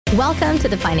Welcome to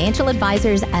the Financial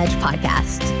Advisors Edge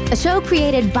podcast, a show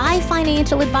created by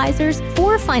financial advisors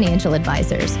for financial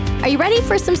advisors. Are you ready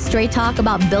for some straight talk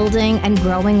about building and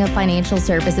growing a financial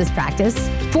services practice?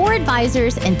 For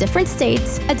advisors in different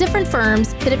states at different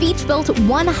firms that have each built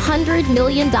 $100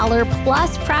 million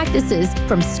plus practices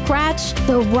from scratch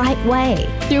the right way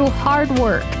through hard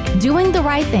work, doing the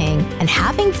right thing, and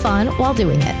having fun while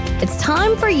doing it. It's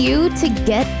time for you to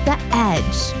get the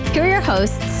edge. Here are your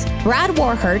hosts, Brad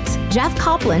Warhurt, Jeff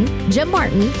Copeland, Jim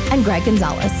Martin, and Greg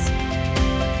Gonzalez.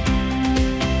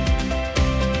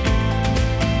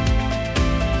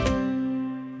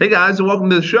 Hey guys, and welcome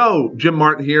to the show. Jim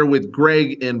Martin here with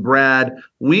Greg and Brad.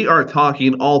 We are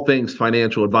talking all things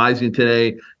financial advising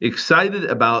today. Excited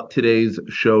about today's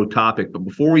show topic. But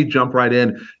before we jump right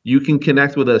in, you can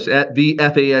connect with us at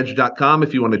thefaedge.com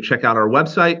if you want to check out our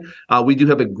website. We do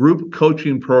have a group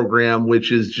coaching program,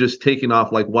 which is just taking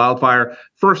off like wildfire.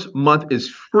 First month is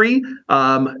free.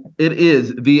 It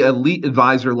is the Elite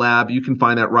Advisor Lab. You can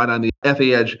find that right on the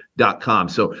faedge.com.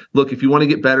 So look, if you want to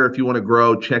get better, if you want to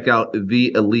grow, check out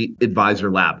the Elite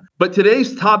Advisor Lab. But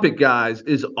today's topic, guys,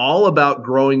 is all about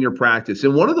growing your practice.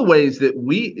 And one of the ways that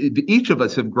each of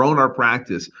us have grown our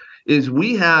practice is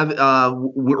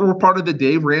we're part of the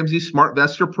Dave Ramsey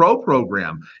SmartVestor Pro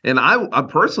program. And I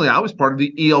personally was part of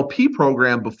the ELP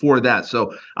program before that.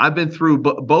 So I've been through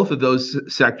both of those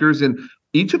sectors, and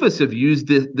each of us have used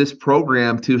this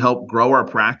program to help grow our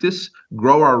practice,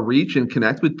 grow our reach, and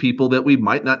connect with people that we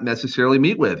might not necessarily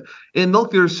meet with. And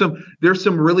look, there's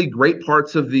some really great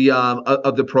parts of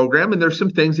the program, and there's some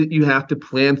things that you have to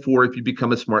plan for if you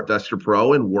become a SmartVestor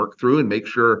Pro and work through and make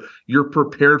sure you're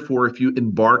prepared for if you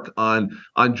embark on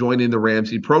joining the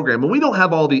Ramsey program. And we don't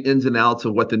have all the ins and outs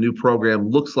of what the new program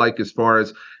looks like as far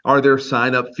as are there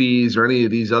sign-up fees or any of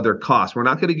these other costs. We're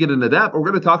not going to get into that, but we're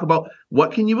going to talk about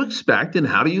what can you expect and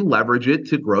how do you leverage it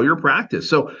to grow your practice.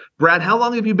 So, Brad, how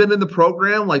long have you been in the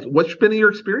program? Like, what's been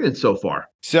your experience so far?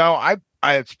 So I'm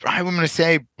going to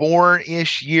say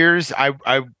 4-ish years.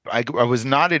 I was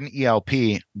not in ELP,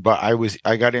 but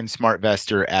I got in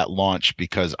SmartVestor at launch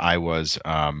because I was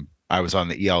on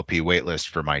the ELP waitlist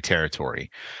for my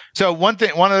territory. So one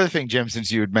other thing, Jim,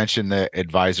 since you had mentioned the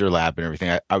advisor lab and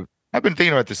everything, I've been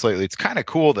thinking about this lately. It's kind of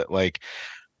cool that like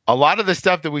a lot of the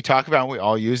stuff that we talk about and we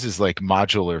all use is like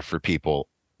modular for people.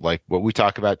 Like what we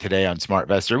talk about today on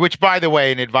SmartVestor, which, by the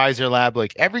way, an advisor lab,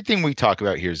 like everything we talk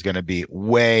about here is going to be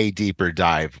way deeper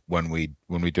dive when we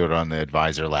do it on the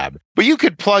advisor lab. But you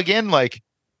could plug in, like,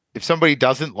 if somebody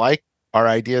doesn't like our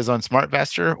ideas on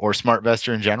SmartVestor or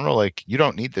SmartVestor in general, like, you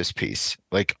don't need this piece.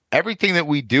 Like everything that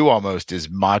we do almost is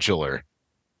modular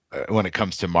when it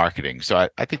comes to marketing. So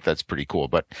I think that's pretty cool.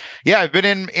 But yeah, I've been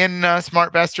in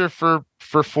SmartVestor for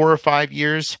 4 or 5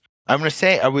 years. I'm going to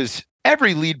say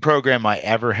every lead program I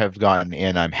ever have gotten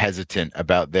in, I'm hesitant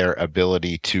about their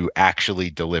ability to actually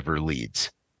deliver leads,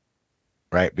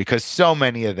 right? Because so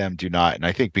many of them do not. And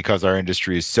I think because our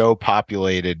industry is so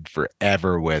populated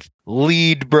forever with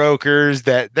lead brokers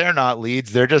that they're not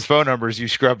leads, they're just phone numbers you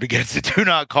scrubbed against the do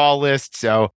not call list.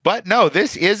 So, but no,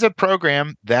 this is a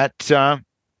program that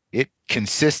it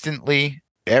consistently,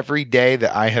 every day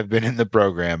that I have been in the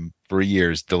program for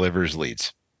years, delivers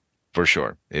leads. For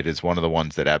sure. It is one of the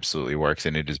ones that absolutely works,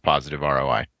 and it is positive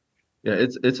ROI. Yeah,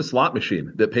 it's a slot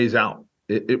machine that pays out.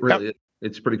 It really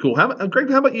it's pretty cool. Greg,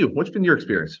 how about you? What's been your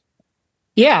experience?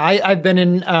 Yeah, I've been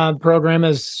in program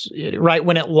as right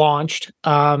when it launched.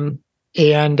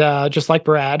 And just like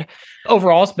Brad,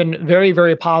 overall, it's been very,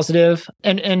 very positive.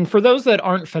 And for those that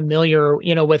aren't familiar,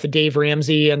 with Dave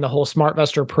Ramsey and the whole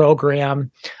SmartVestor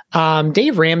program,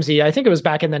 Dave Ramsey, I think it was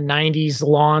back in the 90s,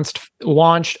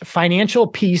 launched Financial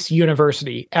Peace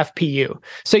University, FPU.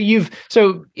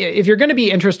 So if you're going to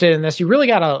be interested in this, you really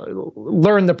got to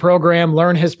learn the program,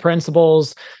 learn his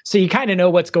principles, so you kind of know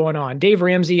what's going on. Dave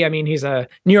Ramsey, I mean, he's a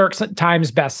New York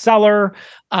Times bestseller.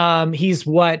 He's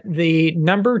the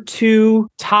number 2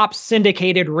 top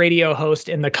syndicated radio host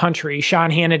in the country. Sean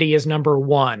Hannity is number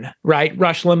 1, right?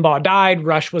 Rush Limbaugh died.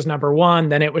 Rush was number 1.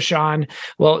 Then it was Sean.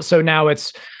 Well, so now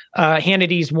it's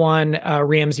Hannity's 1,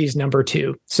 Ramsey's number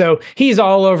 2. So he's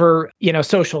all over,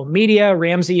 social media.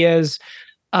 Ramsey is.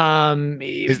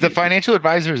 Is the Financial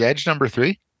Advisor's Edge number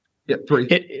 3? Yeah,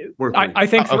 3. I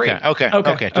think 3. Okay.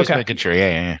 Just making sure.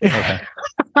 Yeah. Okay.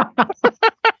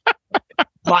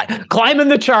 Climbing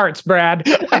the charts, Brad.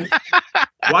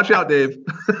 Watch out, Dave.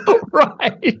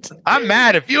 Right. I'm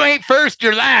mad. If you ain't first,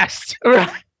 you're last.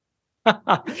 Right.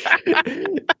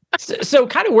 So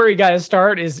kind of where you got to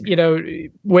start is,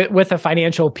 with a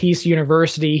Financial Peace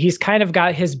University, he's kind of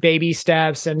got his baby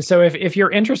steps. And so if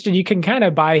you're interested, you can kind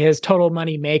of buy his Total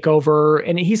Money Makeover.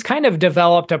 And he's kind of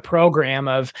developed a program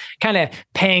of kind of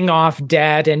paying off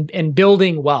debt and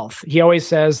building wealth. He always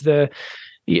says the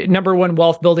number one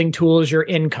wealth building tool is your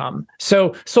income.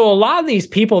 So a lot of these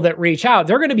people that reach out,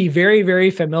 they're going to be very, very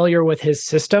familiar with his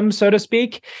system, so to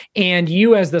speak. And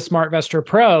you as the SmartVestor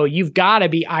Pro, you've got to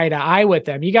be eye to eye with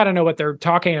them. You got to know what they're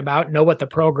talking about, know what the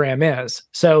program is.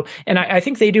 So, and I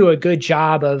think they do a good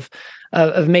job of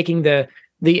making the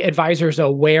advisors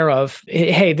aware of,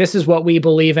 hey, this is what we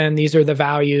believe in. These are the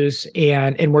values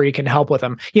and where you can help with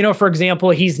them. For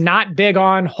example, he's not big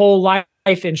on whole life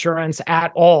insurance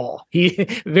at all. He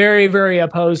very, very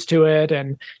opposed to it.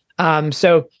 And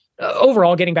so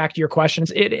overall, getting back to your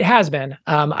questions, it has been.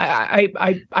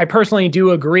 I personally do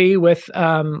agree with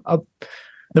the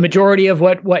majority of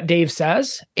what Dave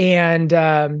says, and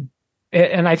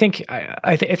I think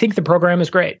the program is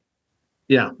great.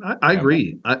 Yeah, I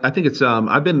agree. I think it's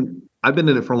I've been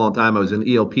in it for a long time. I was in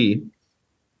ELP,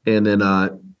 and then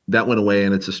that went away,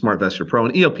 and it's a SmartVestor Pro.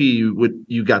 And ELP,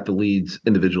 you got the leads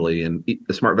individually, and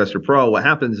the SmartVestor Pro, what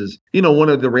happens is, one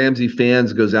of the Ramsey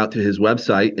fans goes out to his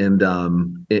website, and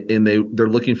they're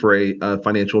looking for a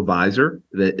financial advisor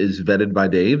that is vetted by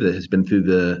Dave, that has been through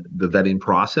the vetting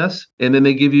process, and then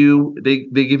they give you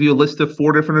a list of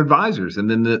 4 different advisors, and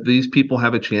then these people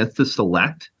have a chance to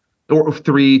select. Or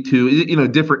 3, 2,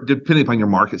 different, depending upon your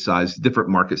market size, different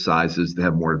market sizes, they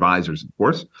have more advisors, of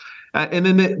course. And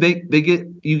then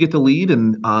you get the lead,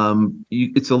 and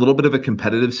it's a little bit of a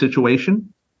competitive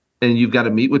situation, and you've got to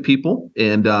meet with people,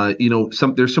 and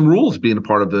there's some rules being a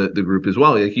part of the group as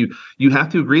well. Like you have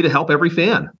to agree to help every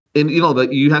fan, and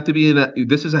that you have to be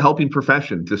this is a helping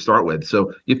profession to start with,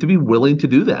 so you have to be willing to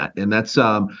do that, and that's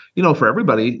for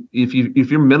everybody. If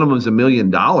your minimum is $1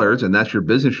 million and that's your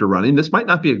business you're running, this might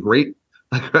not be a great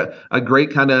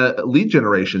kind of lead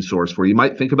generation source for you. You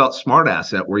might think about Smart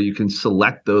Asset, where you can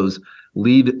select those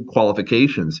lead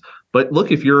qualifications. But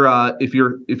look, if you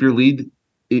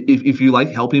like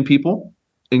helping people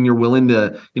and you're willing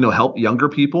to help younger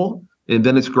people, and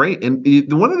then it's great. And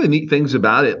one of the neat things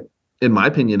about it, in my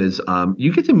opinion, is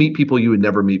you get to meet people you would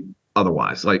never meet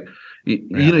otherwise. Like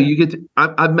you get to,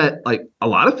 I've met like a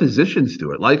lot of physicians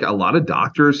do it, like a lot of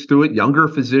doctors do it, younger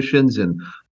physicians, and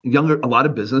a lot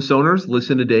of business owners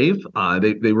listen to Dave.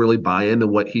 They really buy into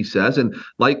what he says. And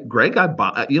like Greg, I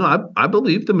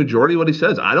believe the majority of what he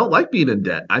says. I don't like being in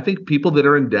debt. I think people that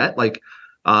are in debt,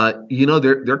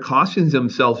 they're costing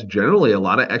themselves generally a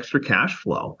lot of extra cash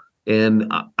flow.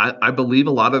 And I believe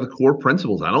a lot of the core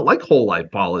principles. I don't like whole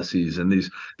life policies and these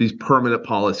permanent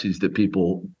policies that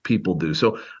people do.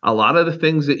 So a lot of the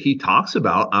things that he talks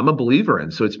about, I'm a believer in.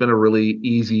 So it's been a really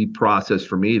easy process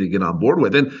for me to get on board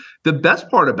with. And the best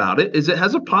part about it is it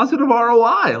has a positive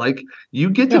ROI. Like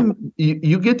you get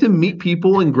to meet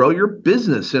people and grow your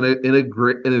business in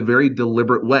a very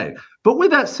deliberate way. But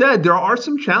with that said, there are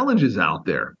some challenges out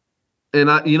there. And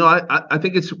I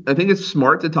think it's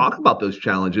smart to talk about those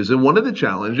challenges. And one of the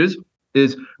challenges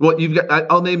is you've got.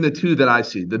 I'll name the 2 that I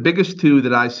see. The biggest 2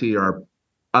 that I see are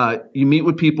you meet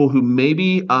with people who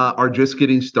maybe are just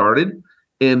getting started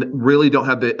and really don't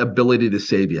have the ability to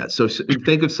save yet. So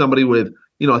think of somebody with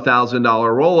 $1,000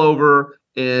 rollover,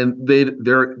 and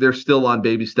they're still on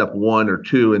baby step 1 or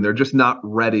 2, and they're just not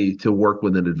ready to work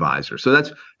with an advisor. So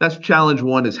that's challenge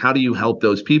 1, is how do you help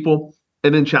those people?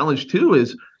 And then challenge 2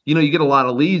 is, you get a lot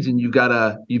of leads, and you've got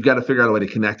to figure out a way to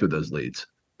connect with those leads.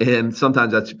 And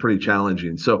sometimes that's pretty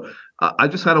challenging. So I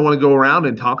just kind of want to go around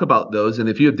and talk about those. And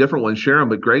if you have different ones, share them.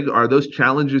 But Greg, are those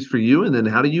challenges for you? And then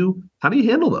how do you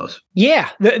handle those? Yeah,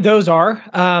 those are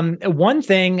one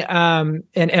thing. And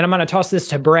I'm going to toss this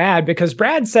to Brad, because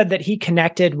Brad said that he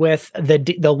connected with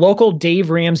the local Dave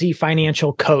Ramsey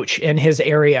financial coach in his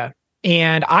area.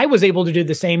 And I was able to do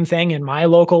the same thing in my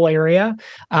local area.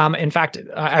 In fact,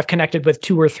 I've connected with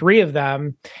 2 or 3 of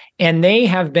them, and they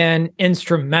have been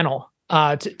instrumental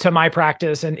to my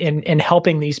practice and in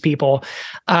helping these people.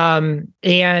 And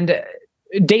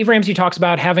Dave Ramsey talks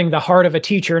about having the heart of a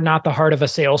teacher, not the heart of a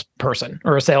salesperson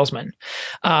or a salesman,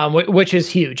 which is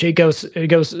huge. It goes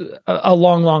a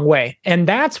long, long way. And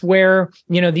that's where,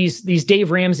 these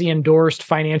Dave Ramsey endorsed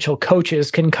financial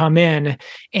coaches can come in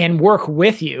and work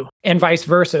with you, and vice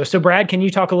versa. So Brad, can you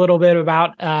talk a little bit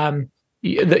about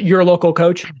your local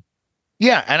coach?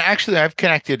 Yeah. And actually I've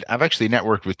actually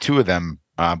networked with 2 of them.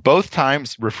 Both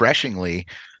times, refreshingly,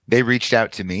 they reached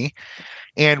out to me.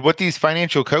 And what these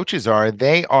financial coaches are,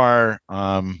 they are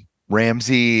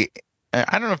Ramsey.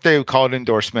 I don't know if they would call it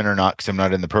endorsement or not, because I'm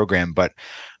not in the program, but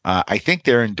I think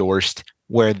they're endorsed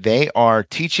where they are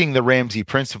teaching the Ramsey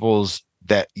principles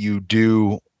that you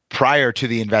do prior to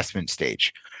the investment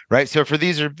stage, right? So for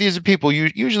these are people,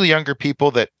 usually younger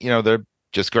people that, they're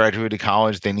just graduated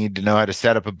college. They need to know how to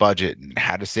set up a budget and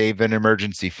how to save an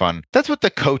emergency fund. That's what the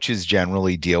coaches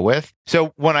generally deal with.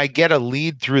 So when I get a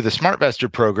lead through the SmartVestor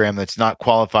program that's not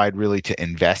qualified really to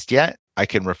invest yet, I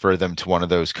can refer them to one of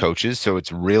those coaches. So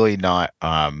it's really not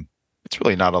a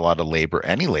lot of labor,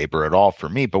 any labor at all for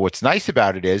me. But what's nice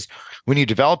about it is when you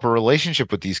develop a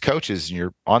relationship with these coaches and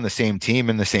you're on the same team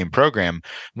in the same program,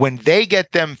 when they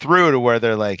get them through to where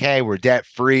they're like, hey, we're debt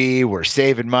free, we're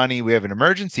saving money, we have an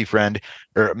emergency fund.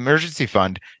 I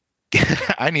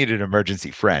need an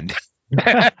emergency friend.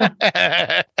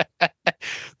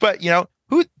 But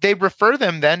they refer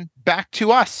them then back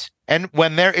to us. And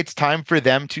when it's time for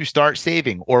them to start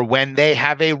saving, or when they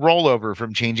have a rollover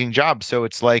from changing jobs. So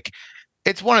it's like,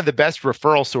 it's one of the best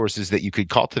referral sources that you could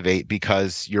cultivate,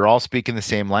 because you're all speaking the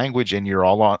same language and you're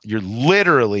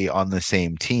literally on the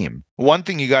same team. One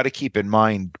thing you got to keep in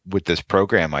mind with this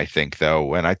program, I think,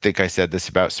 though, and I think I said this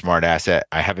about Smart Asset,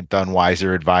 I haven't done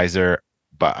Wiser Advisor,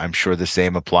 but I'm sure the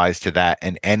same applies to that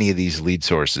and any of these lead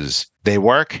sources. They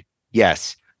work?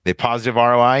 Yes. They positive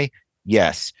ROI?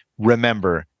 Yes.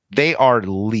 Remember, they are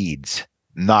leads,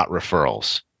 not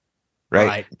referrals.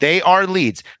 Right? They are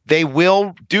leads.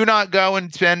 Do not go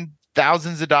and spend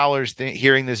thousands of dollars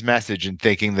hearing this message and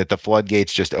thinking that the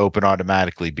floodgates just open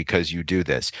automatically because you do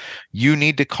this. You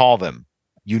need to call them.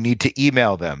 You need to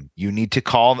email them. You need to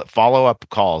call, follow-up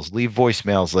calls, leave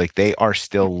voicemails. Like, they are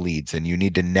still leads, and you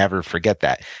need to never forget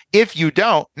that. If you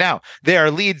don't, now, they are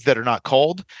leads that are not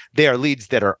cold. They are leads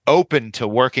that are open to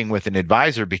working with an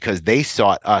advisor because they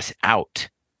sought us out.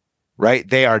 Right?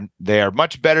 They are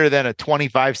much better than a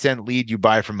 25-cent lead you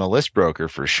buy from a list broker,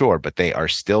 for sure, but they are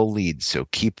still leads. So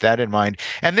keep that in mind.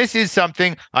 And this is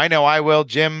something I know I will,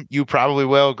 Jim, you probably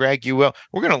will, Greg, you will.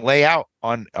 We're going to lay out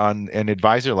on an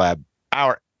Advisor Lab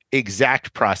our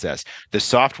exact process, the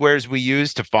softwares we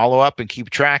use to follow up and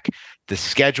keep track, the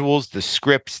schedules, the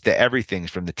scripts, the everything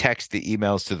from the text, the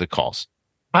emails to the calls.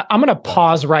 I'm going to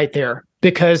pause right there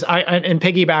because and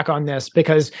piggyback on this,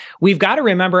 because we've got to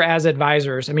remember as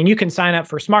advisors, I mean, you can sign up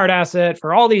for Smart Asset,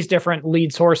 for all these different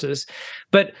lead sources,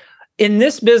 but in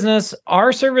this business,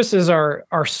 our services are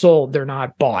sold. They're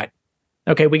not bought.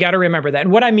 Okay, we got to remember that.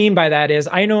 And what I mean by that is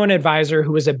I know an advisor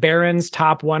who was a Barron's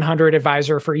top 100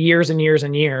 advisor for years and years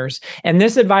and years. And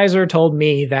this advisor told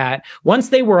me that once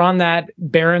they were on that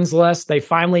Barron's list, they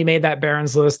finally made that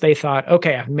Barron's list. They thought,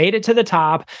 okay, I've made it to the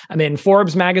top. I'm in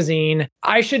Forbes magazine.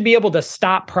 I should be able to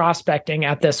stop prospecting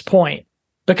at this point,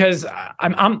 because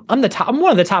I'm one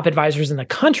of the top advisors in the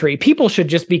country. People should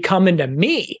just be coming to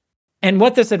me. And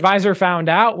what this advisor found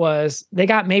out was they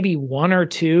got maybe one or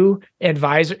two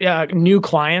new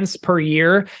clients per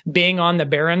year being on the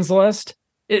Barron's list.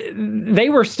 They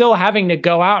were still having to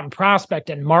go out and prospect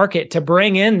and market to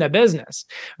bring in the business.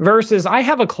 Versus I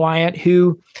have a client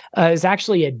who is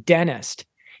actually a dentist,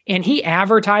 and he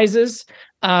advertises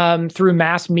through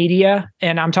mass media,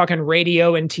 and I'm talking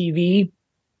radio and TV.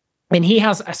 And he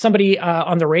has somebody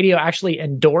on the radio actually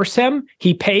endorse him.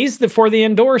 He pays for the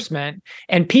endorsement,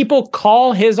 and people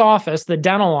call his office, the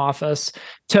dental office,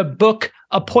 to book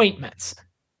appointments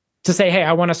to say, hey,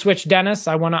 I want to switch dentists.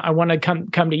 I want to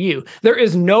come to you. There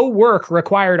is no work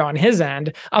required on his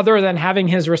end other than having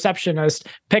his receptionist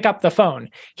pick up the phone.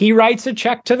 He writes a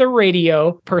check to the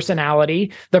radio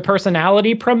personality. The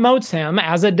personality promotes him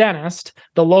as a dentist,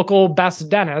 the local best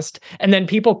dentist, and then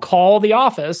people call the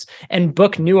office and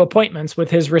book new appointments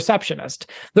with his receptionist.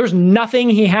 There's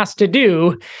nothing he has to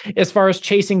do as far as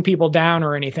chasing people down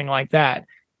or anything like that.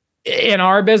 In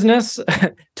our business,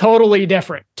 totally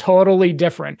different.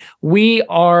 We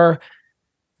are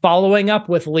following up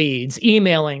with leads,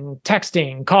 emailing,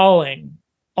 texting, calling,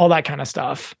 all that kind of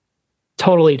stuff.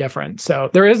 Totally different. So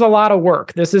there is a lot of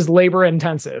work. This is labor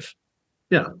intensive.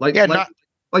 Yeah, like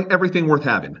everything worth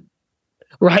having.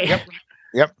 Right.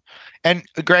 Yep. And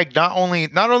Greg, not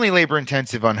only labor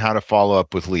intensive on how to follow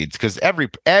up with leads, because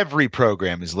every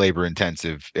program is labor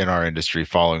intensive in our industry,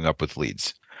 following up with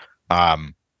leads.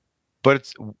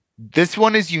 But this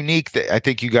one is unique. That I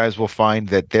think you guys will find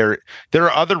that there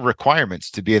are other requirements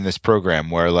to be in this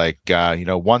program where, like,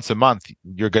 once a month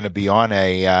you're going to be on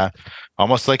a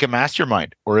almost like a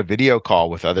mastermind or a video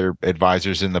call with other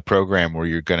advisors in the program where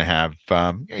you're going to have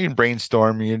you can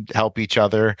brainstorm, you help each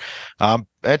other.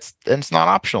 It's not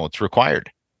optional; it's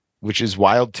required, which is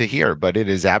wild to hear, but it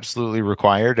is absolutely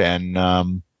required.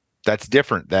 And that's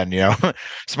different than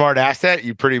Smart Asset.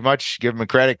 You pretty much give them a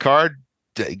credit card,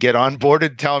 get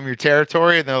onboarded, tell them your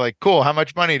territory, and they're like, cool, how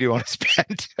much money do you want to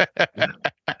spend?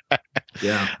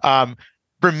 Yeah.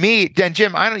 For me, then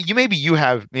Jim, I don't. Maybe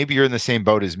you're in the same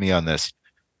boat as me on this.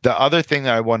 The other thing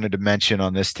that I wanted to mention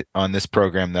on this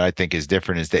program that I think is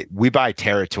different is that we buy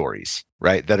territories,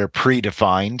 right, that are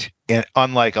predefined, and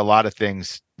unlike a lot of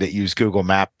things that use Google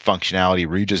Map functionality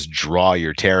where you just draw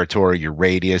your territory, your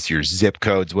radius, your zip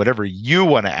codes, whatever you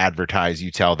want to advertise,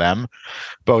 you tell them.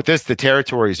 But with this, the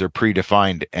territories are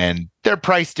predefined and they're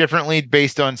priced differently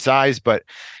based on size. But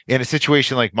in a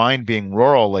situation like mine being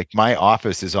rural, like my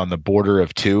office is on the border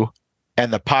of two,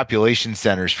 and the population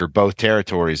centers for both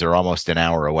territories are almost an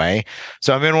hour away.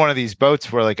 So I'm in one of these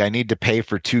boats where like I need to pay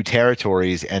for two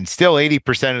territories, and still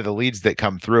 80% of the leads that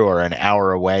come through are an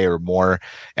hour away or more.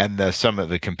 And some of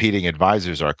the competing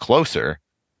advisors are closer.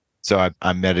 So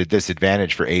I'm at a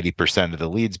disadvantage for 80% of the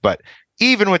leads. But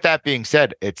even with that being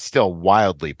said, it's still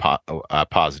wildly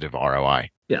positive ROI.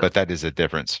 Yeah. But that is a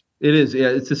difference. It is. Yeah,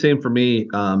 it's the same for me.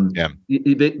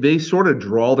 They sort of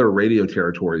draw their radio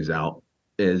territories out.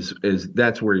 Is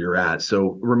that's where you're at.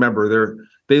 So remember,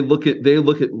 they look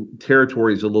at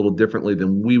territories a little differently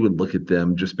than we would look at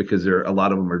them, just because a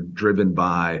lot of them are driven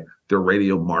by their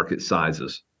radio market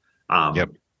sizes.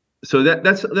 So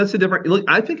that's a different look.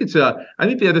 I think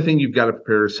the other thing you've got to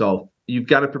prepare yourself. You've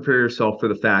got to prepare yourself for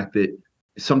the fact that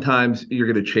sometimes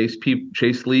you're going to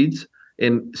chase leads,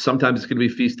 and sometimes it's going to be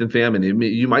feast and famine.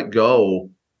 You might go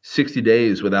 60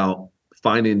 days without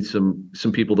finding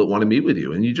some people that want to meet with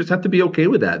you, and you just have to be okay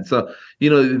with that. So,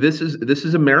 this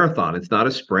is a marathon. It's not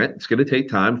a sprint. It's going to take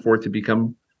time for it to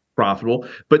become profitable.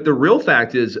 But the real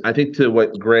fact is, I think, to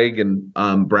what Greg and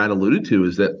Brad alluded to,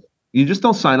 is that you just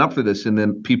don't sign up for this and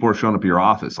then people are showing up at your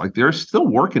office. Like, there's still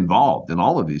work involved in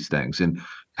all of these things, and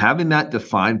having that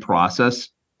defined process,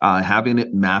 having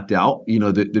it mapped out.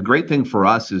 The great thing for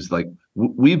us is, like,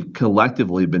 we've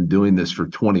collectively been doing this for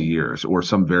 20 years or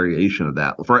some variation of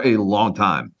that for a long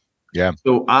time. Yeah.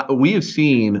 So we have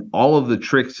seen all of the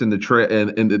tricks and the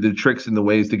tricks and the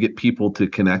ways to get people to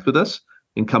connect with us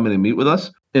and come in and meet with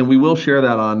us. And we will share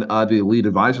that on the Elite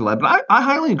Advisor Lab. But I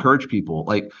highly encourage people,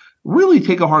 like, really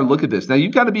take a hard look at this. Now,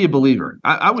 you've got to be a believer.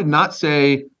 I would not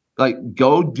say, like,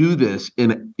 go do this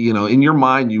in your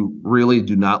mind. You really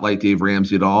do not like Dave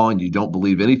Ramsey at all, and you don't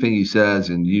believe anything he says,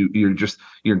 and you're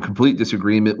in complete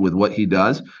disagreement with what he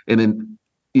does, and then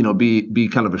be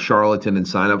kind of a charlatan and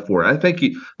sign up for it. I think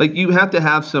you have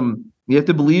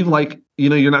to believe, like,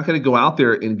 you're not going to go out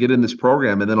there and get in this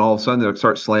program and then all of a sudden they'll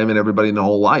start slamming everybody in the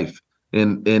whole life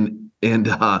and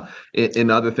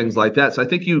other things like that. So I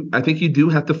think you do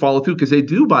have to follow through, because they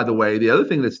do, by the way, the other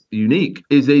thing that's unique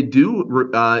is they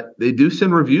do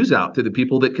send reviews out to the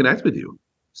people that connect with you.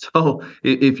 So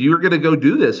if you're going to go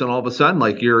do this and all of a sudden,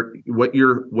 like, what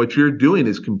you're doing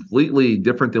is completely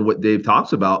different than what Dave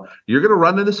talks about, you're going to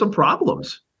run into some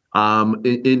problems. And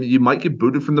you might get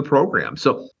booted from the program.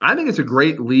 So I think it's a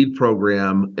great lead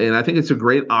program, and I think it's a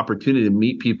great opportunity to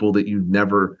meet people that you've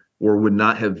never or would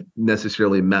not have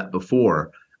necessarily met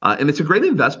before. And it's a great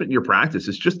investment in your practice.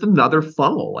 It's just another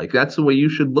funnel. Like, that's the way you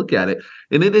should look at it.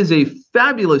 And it is a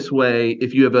fabulous way,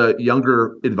 if you have a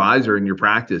younger advisor in your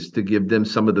practice, to give them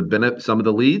some of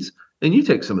the leads, and you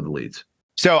take some of the leads.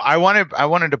 So I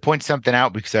wanted to point something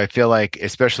out, because I feel like,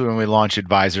 especially when we launch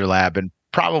Advisor Lab, and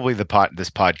probably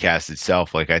this podcast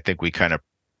itself, like, I think we kind of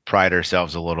pride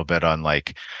ourselves a little bit on,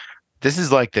 like, this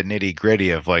is like the nitty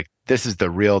gritty of, like, this is the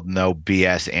real no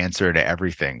BS answer to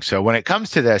everything. So when it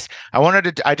comes to this,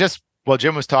 while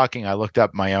Jim was talking, I looked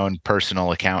up my own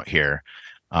personal account here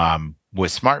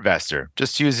with SmartVestor,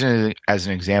 just using it as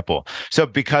an example. So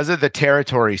because of the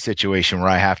territory situation where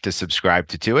I have to subscribe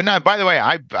to two, and now, by the way,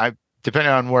 I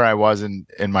depending on where I was in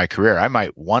my career, I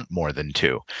might want more than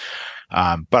two.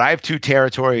 But I have two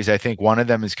territories. I think one of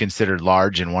them is considered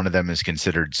large and one of them is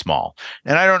considered small.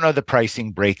 And I don't know the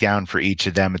pricing breakdown for each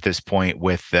of them at this point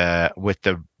with the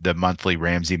monthly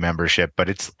Ramsey membership, but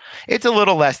it's a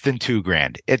little less than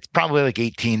 $2,000. It's probably like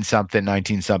 18 something,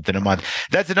 19 something a month.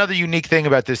 That's another unique thing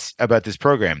about this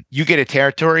program. You get a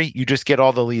territory, you just get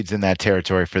all the leads in that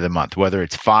territory for the month, whether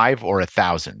it's 5 or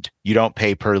 1,000. You don't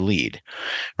pay per lead,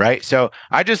 right? So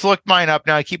I just looked mine up.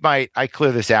 Now I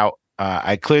clear this out.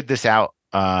 I cleared this out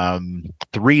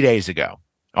 3 days ago,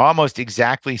 almost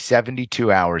exactly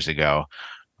 72 hours ago.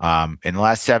 In the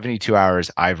last 72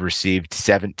 hours, I've received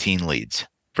 17 leads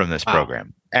from this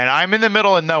program, and I'm in the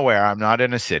middle of nowhere. I'm not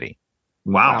in a city.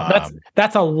 Wow,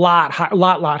 that's a lot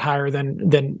higher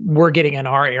than we're getting in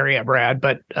our area, Brad.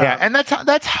 But yeah, and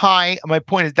that's high. My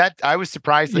point is that I was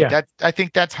surprised. Like, that I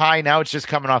think that's high. Now it's just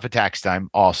coming off of tax time,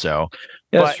 also.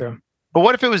 That's true. But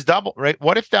what if it was double, right?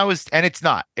 What if that was, and it's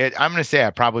not, I'm going to say I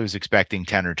probably was expecting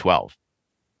 10 or 12,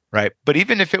 right? But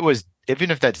even if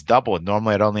that's double,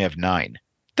 normally I'd only have 9.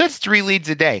 That's 3 leads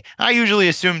a day. I usually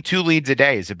assume 2 leads a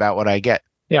day is about what I get.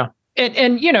 Yeah.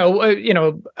 And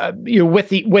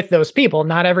with those people,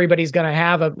 not everybody's going to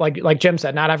have like Jim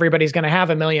said, not everybody's going to have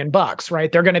 $1 million,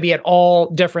 right? They're going to be at all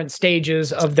different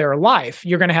stages of their life.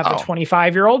 You're going to have the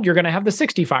 25-year-old, you're going to have the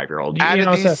 65-year-old.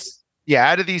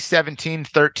 Out of these 17,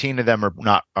 13 of them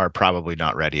are probably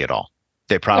not ready at all.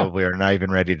 They probably are not even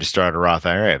ready to start a Roth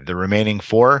IRA. The remaining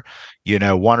 4, 1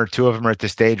 or 2 of them are at the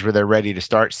stage where they're ready to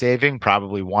start saving.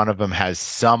 Probably one of them has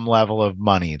some level of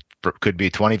money. Could be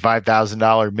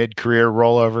 $25,000 mid-career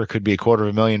rollover. Could be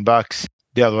 $250,000.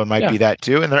 The other one might be that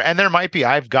too. And there might be,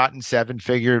 I have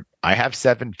 7-figure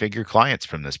clients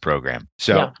from this program.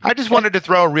 So I just wanted to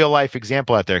throw a real life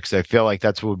example out there because I feel like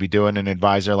that's what we'll be doing in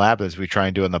Advisor Lab as we try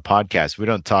and do in the podcast. We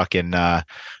don't talk in,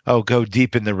 go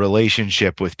deep in the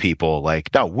relationship with people.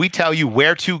 No, we tell you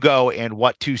where to go and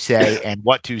what to say and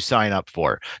what to sign up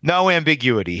for. No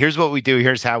ambiguity. Here's what we do.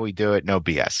 Here's how we do it. No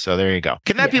BS. So there you go.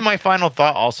 Can that be my final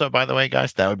thought also, by the way,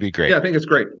 guys? That would be great. Yeah, I think it's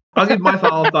great. I'll give my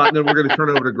final thought, and then we're going to turn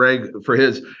it over to Greg for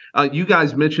his. You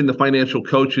guys mentioned the financial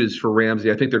coaches for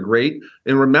Ramsey. I think they're great.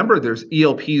 And remember, there's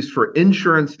ELPs for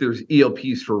insurance. There's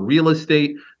ELPs for real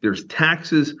estate. There's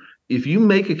taxes. If you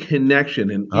make a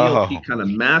connection, an ELP kind of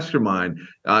mastermind,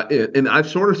 and I've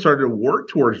sort of started to work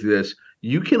towards this,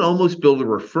 you can almost build a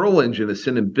referral engine to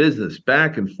send in business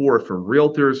back and forth from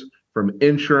realtors, from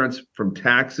insurance, from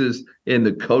taxes, and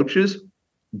the coaches.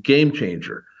 Game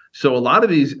changer. So a lot of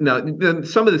these now,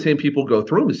 some of the same people go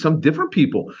through them, but some different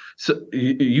people. So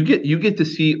you get to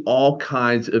see all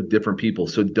kinds of different people.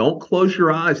 So don't close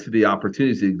your eyes to the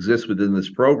opportunities that exist within this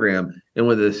program and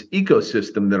with this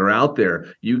ecosystem that are out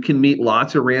there. You can meet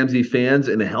lots of Ramsey fans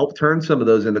and help turn some of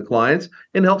those into clients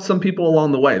and help some people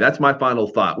along the way. That's my final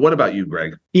thought. What about you,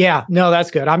 Greg? Yeah, no,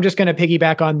 that's good. I'm just going to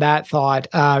piggyback on that thought.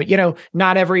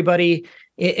 Not everybody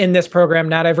in this program,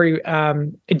 not every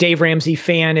Dave Ramsey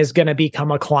fan is going to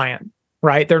become a client,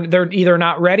 right? They're either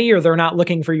not ready or they're not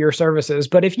looking for your services.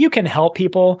 But if you can help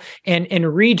people and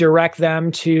redirect them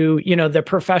to, the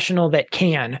professional that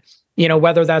can,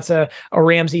 whether that's a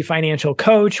Ramsey financial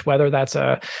coach, whether that's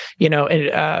a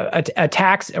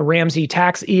Ramsey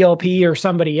tax ELP or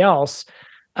somebody else,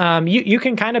 you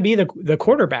can kind of be the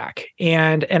quarterback.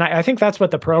 And I think that's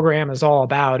what the program is all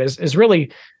about is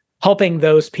really helping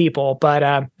those people. But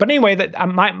anyway,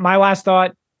 my last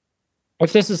thought,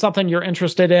 if this is something you're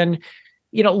interested in,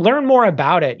 learn more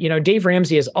about it. Dave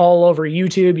Ramsey is all over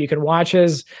YouTube. You can watch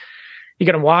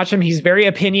him. He's very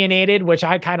opinionated, which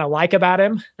I kind of like about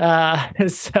him.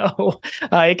 So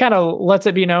it kind of lets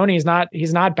it be known he's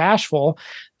not bashful.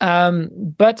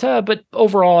 But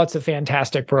overall, it's a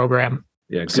fantastic program.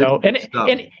 Yeah. So and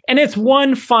it's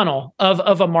one funnel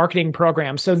of a marketing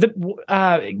program. So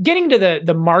getting to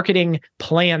the marketing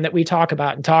plan that we talk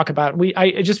about,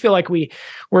 I just feel like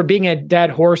we're being a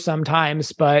dead horse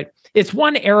sometimes, but it's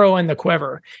one arrow in the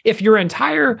quiver. If your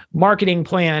entire marketing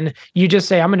plan, you just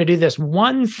say, I'm going to do this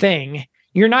one thing,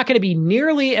 you're not going to be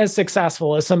nearly as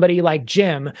successful as somebody like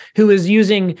Jim, who is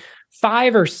using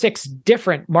 5 or 6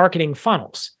 different marketing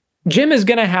funnels. Jim is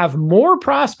going to have more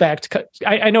prospects.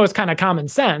 I know it's kind of common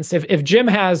sense. If Jim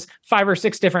has 5 or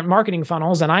 6 different marketing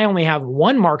funnels and I only have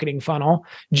one marketing funnel,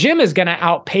 Jim is going to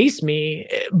outpace me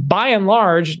by and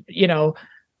large,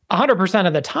 100%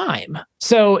 of the time.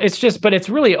 So but it's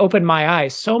really opened my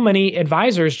eyes. So many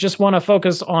advisors just want to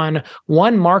focus on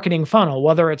one marketing funnel,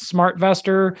 whether it's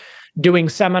SmartVestor, doing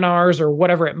seminars or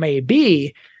whatever it may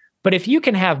be. But if you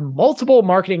can have multiple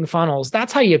marketing funnels,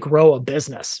 that's how you grow a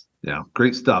business. Yeah,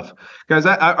 great stuff. Guys,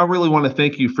 I really want to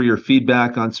thank you for your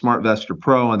feedback on SmartVestor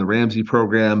Pro and the Ramsey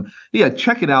program. Yeah,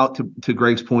 check it out to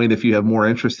Greg's point if you have more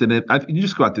interest in it. You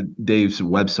just go out to Dave's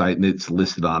website and it's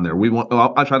listed on there.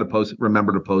 I'll try to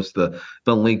remember to post the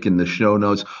link in the show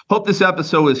notes. Hope this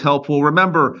episode is helpful.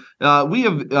 Remember, we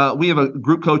have a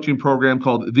group coaching program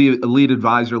called the Elite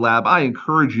Advisor Lab. I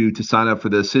encourage you to sign up for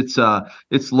this. It's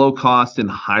low cost and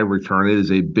high return. It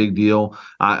is a big deal.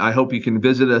 I hope you can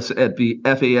visit us at the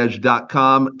FAEdge.com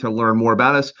to learn more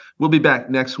about us. We'll be back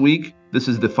next week. This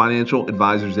is the Financial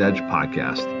Advisor's Edge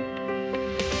podcast.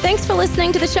 Thanks for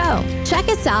listening to the show. Check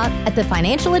us out at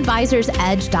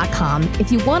thefinancialadvisorsedge.com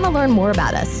if you want to learn more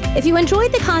about us. If you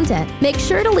enjoyed the content, make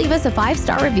sure to leave us a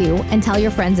 5-star review and tell your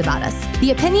friends about us.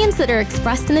 The opinions that are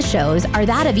expressed in the shows are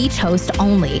that of each host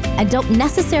only and don't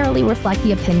necessarily reflect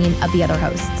the opinion of the other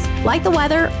hosts. Like the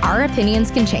weather, our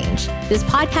opinions can change. This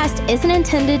podcast isn't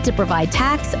intended to provide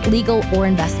tax, legal, or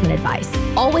investment advice.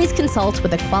 Always consult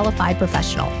with a qualified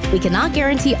professional. We cannot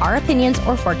guarantee our opinions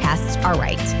or forecasts are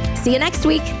right. See you next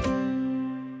week.